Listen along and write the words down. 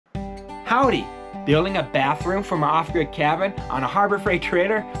Howdy! Building a bathroom for my off-grid cabin on a Harbor Freight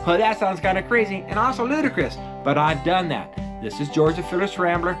trailer? Well, that sounds kind of crazy and also ludicrous, but I've done that. This is George the Fearless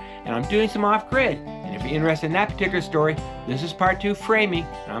Rambler, and I'm doing some off-grid. And if you're interested in that particular story, this is part 2, framing,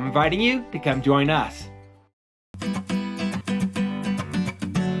 and I'm inviting you to come join us.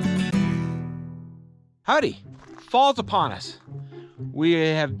 Howdy! Fall's upon us. We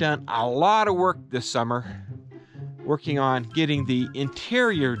have done a lot of work this summer, working on getting the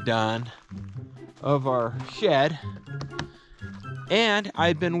interior done of our shed. And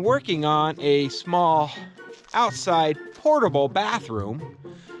I've been working on a small outside portable bathroom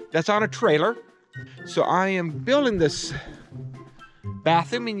that's on a trailer. So I am building this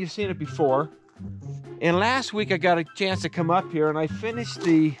bathroom, and you've seen it before. And last week I got a chance to come up here and I finished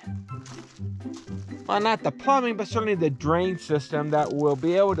the, well, not the plumbing, but certainly the drain system that will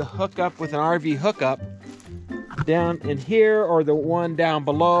be able to hook up with an RV hookup down in here, or the one down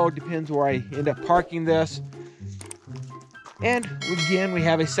below, depends where I end up parking this. And again, we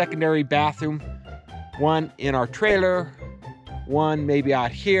have a secondary bathroom, one in our trailer, one maybe out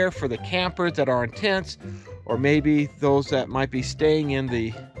here for the campers that are in tents, or maybe those that might be staying in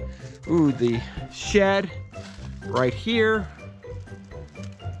the shed right here.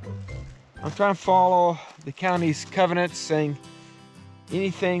 I'm trying to follow the county's covenants, saying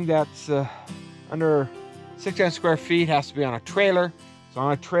anything that's under 600 square feet has to be on a trailer. So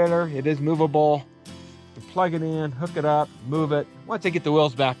on a trailer, it is movable. You plug it in, hook it up, move it once I get the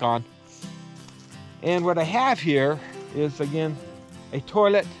wheels back on. And what I have here is, again, a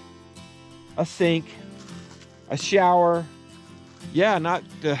toilet, a sink, a shower. Yeah, not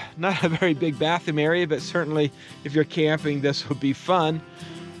a very big bathroom area, but certainly if you're camping, this will be fun.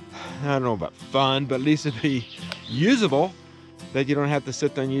 I don't know about fun, but at least it'd be usable, that you don't have to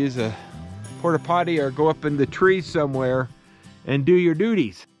sit there and use a porta potty or go up in the trees somewhere and do your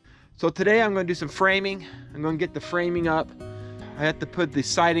duties. So today I'm going to do some framing. I'm going to get the framing up. I have to put the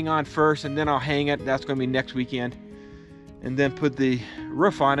siding on first, and then I'll hang it. That's going to be next weekend. And then put the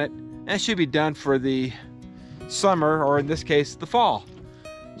roof on it. And it should be done for the summer, or in this case, the fall.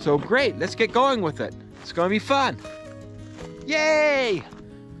 So great, let's get going with it. It's going to be fun. Yay!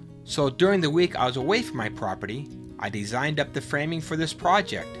 So during the week I was away from my property, I designed up the framing for this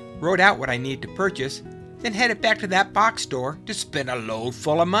project, wrote out what I need to purchase, then headed back to that box store to spend a load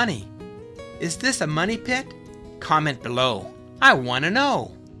full of money. Is this a money pit? Comment below. I want to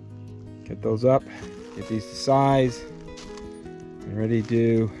know. Get those up, get these to size, and ready to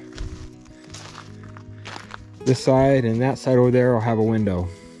do this side, and that side over there will have a window.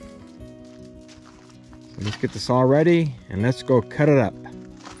 So let's get this all ready and let's go cut it up.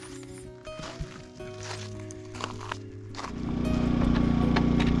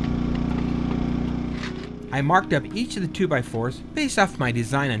 I marked up each of the 2x4s based off my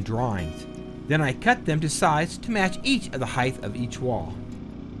design and drawings. Then I cut them to size to match each of the height of each wall.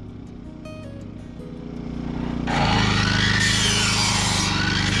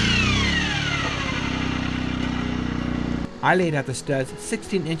 I laid out the studs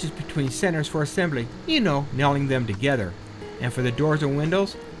 16 inches between centers for assembly, you know, nailing them together. And for the doors and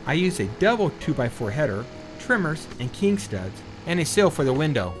windows, I used a double 2x4 header, trimmers and king studs, and a sill for the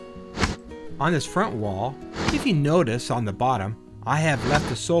window. On this front wall, if you notice on the bottom, I have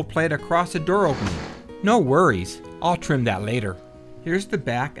left a sole plate across the door opening. No worries, I'll trim that later. Here's the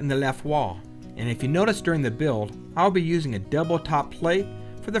back and the left wall. And if you notice during the build, I'll be using a double top plate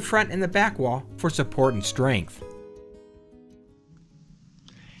for the front and the back wall for support and strength.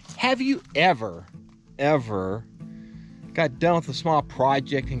 Have you ever got done with a small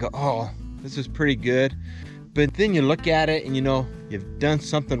project and go, oh, this is pretty good, but then you look at it and you know you've done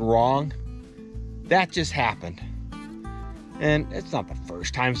something wrong? That just happened. And it's not the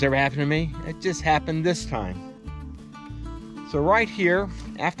first time it's ever happened to me. It just happened this time. So right here,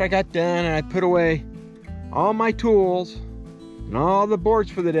 after I got done and I put away all my tools and all the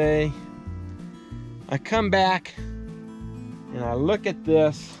boards for the day, I come back and I look at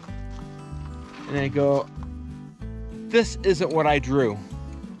this and I go, this isn't what I drew.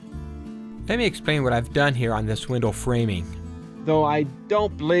 Let me explain what I've done here on this window framing. Though I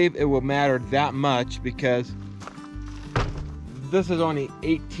don't believe it will matter that much, because this is only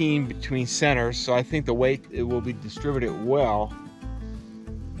 18 between centers, so I think the weight, it will be distributed well.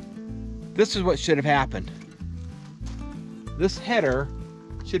 This is what should have happened. This header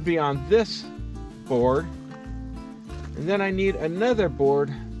should be on this board, and then I need another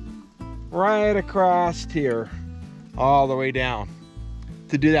board right across here, all the way down,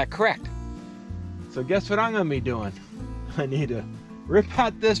 to do that correct. So guess what I'm going to be doing? I need to rip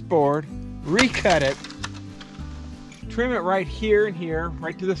out this board, recut it, trim it right here and here,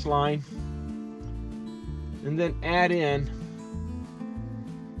 right to this line, and then add in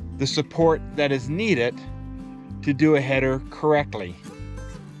the support that is needed to do a header correctly.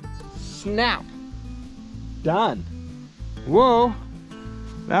 Snap! Done. Whoa,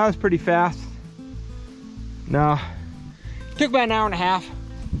 that was pretty fast. Now, took about an hour and a half.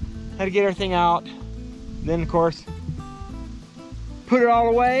 Had to get everything out. Then, of course, put it all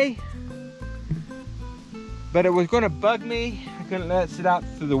away. But it was going to bug me. I couldn't let it sit out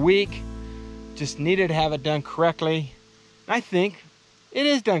through the week. Just needed to have it done correctly. I think it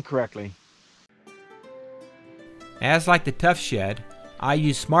is done correctly. As like the Tough Shed, I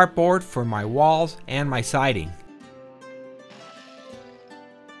use smartboard for my walls and my siding.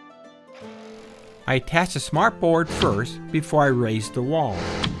 I attached the smartboard first before I raised the walls.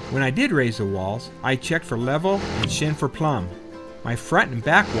 When I did raise the walls, I checked for level and shin for plumb. My front and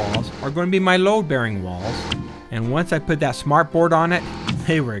back walls are going to be my load-bearing walls, and once I put that smartboard on it,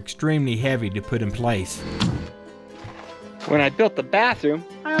 they were extremely heavy to put in place. When I built the bathroom,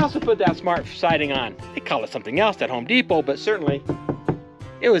 I also put that smart siding on. They call it something else at Home Depot, but certainly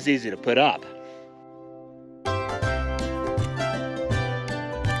it was easy to put up.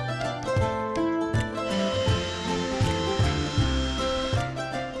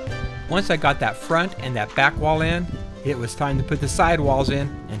 Once I got that front and that back wall in, it was time to put the side walls in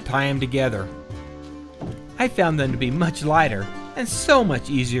and tie them together. I found them to be much lighter and so much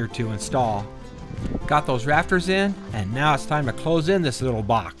easier to install. Got those rafters in, and now it's time to close in this little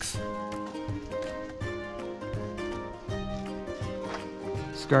box.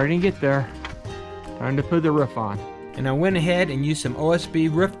 Starting to get there. Time to put the roof on. And I went ahead and used some OSB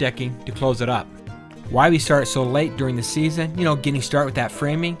roof decking to close it up. Why we started so late during the season, getting started with that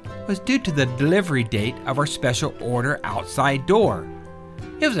framing, was due to the delivery date of our special order outside door.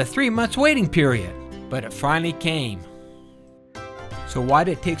 It was a 3 months waiting period, but it finally came. So why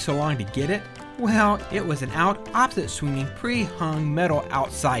did it take so long to get it? Well, it was an opposite swinging pre-hung metal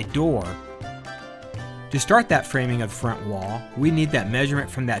outside door. To start that framing of the front wall, we need that measurement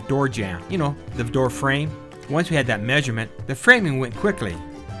from that door jamb, the door frame. Once we had that measurement, the framing went quickly,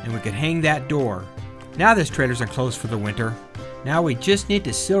 and we could hang that door. Now this trailer's enclosed for the winter. Now we just need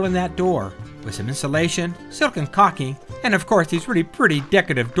to seal in that door with some insulation, silicone caulking, and of course these really pretty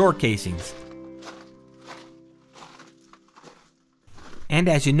decorative door casings. And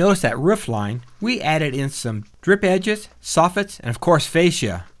as you notice that roof line, we added in some drip edges, soffits, and of course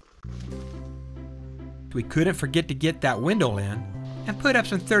fascia. We couldn't forget to get that window in and put up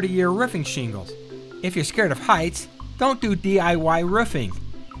some 30-year roofing shingles. If you're scared of heights, don't do DIY roofing.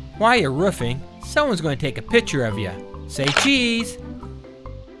 While you're roofing, someone's going to take a picture of you. Say cheese!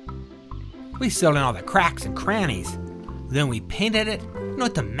 We sealed in all the cracks and crannies. Then we painted it,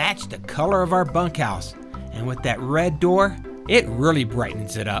 to match the color of our bunkhouse. And with that red door, it really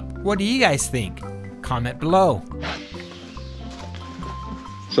brightens it up. What do you guys think? Comment below.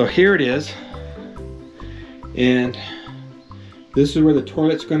 So here it is. And this is where the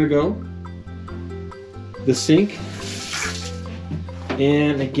toilet's going to go. The sink.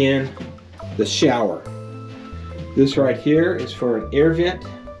 And again, the shower. This right here is for an air vent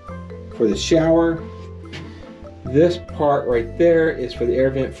for the shower. This part right there is for the air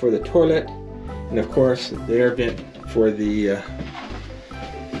vent for the toilet. And of course, the air vent for the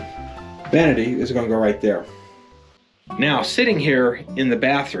vanity is going to go right there. Now, sitting here in the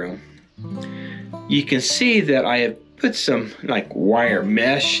bathroom, you can see that I have put some wire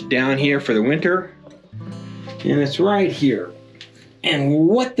mesh down here for the winter. And it's right here. And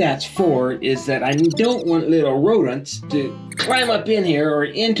what that's for is that I don't want little rodents to climb up in here or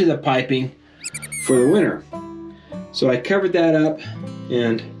into the piping for the winter. So I covered that up,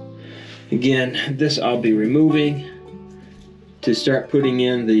 and again, this I'll be removing to start putting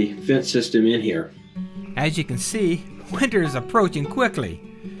in the vent system in here. As you can see, winter is approaching quickly,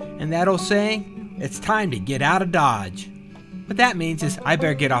 and that old saying, it's time to get out of Dodge. What that means is I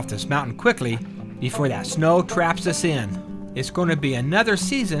better get off this mountain quickly before that snow traps us in. It's going to be another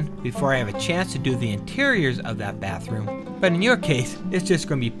season before I have a chance to do the interiors of that bathroom. But in your case, it's just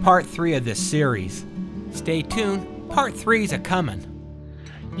going to be part 3 of this series. Stay tuned, part 3 is a-coming.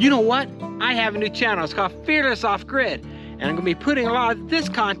 You know what? I have a new channel. It's called Fearless Off-Grid. And I'm going to be putting a lot of this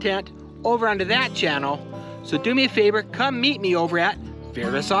content over onto that channel. So do me a favor, come meet me over at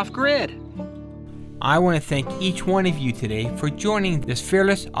Fearless Off-Grid. I want to thank each one of you today for joining this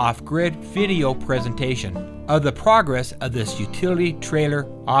Fearless Off-Grid video presentation of the progress of this utility trailer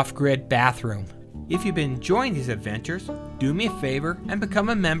off-grid bathroom. If you've been enjoying these adventures, do me a favor and become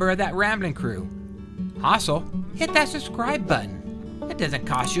a member of that rambling crew. Also, hit that subscribe button. It doesn't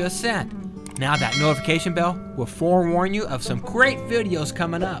cost you a cent. Now that notification bell will forewarn you of some great videos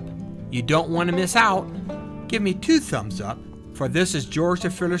coming up. You don't want to miss out. Give me 2 thumbs up, for this is George the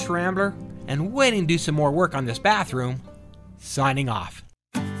Fearless Rambler, and waiting to do some more work on this bathroom, signing off.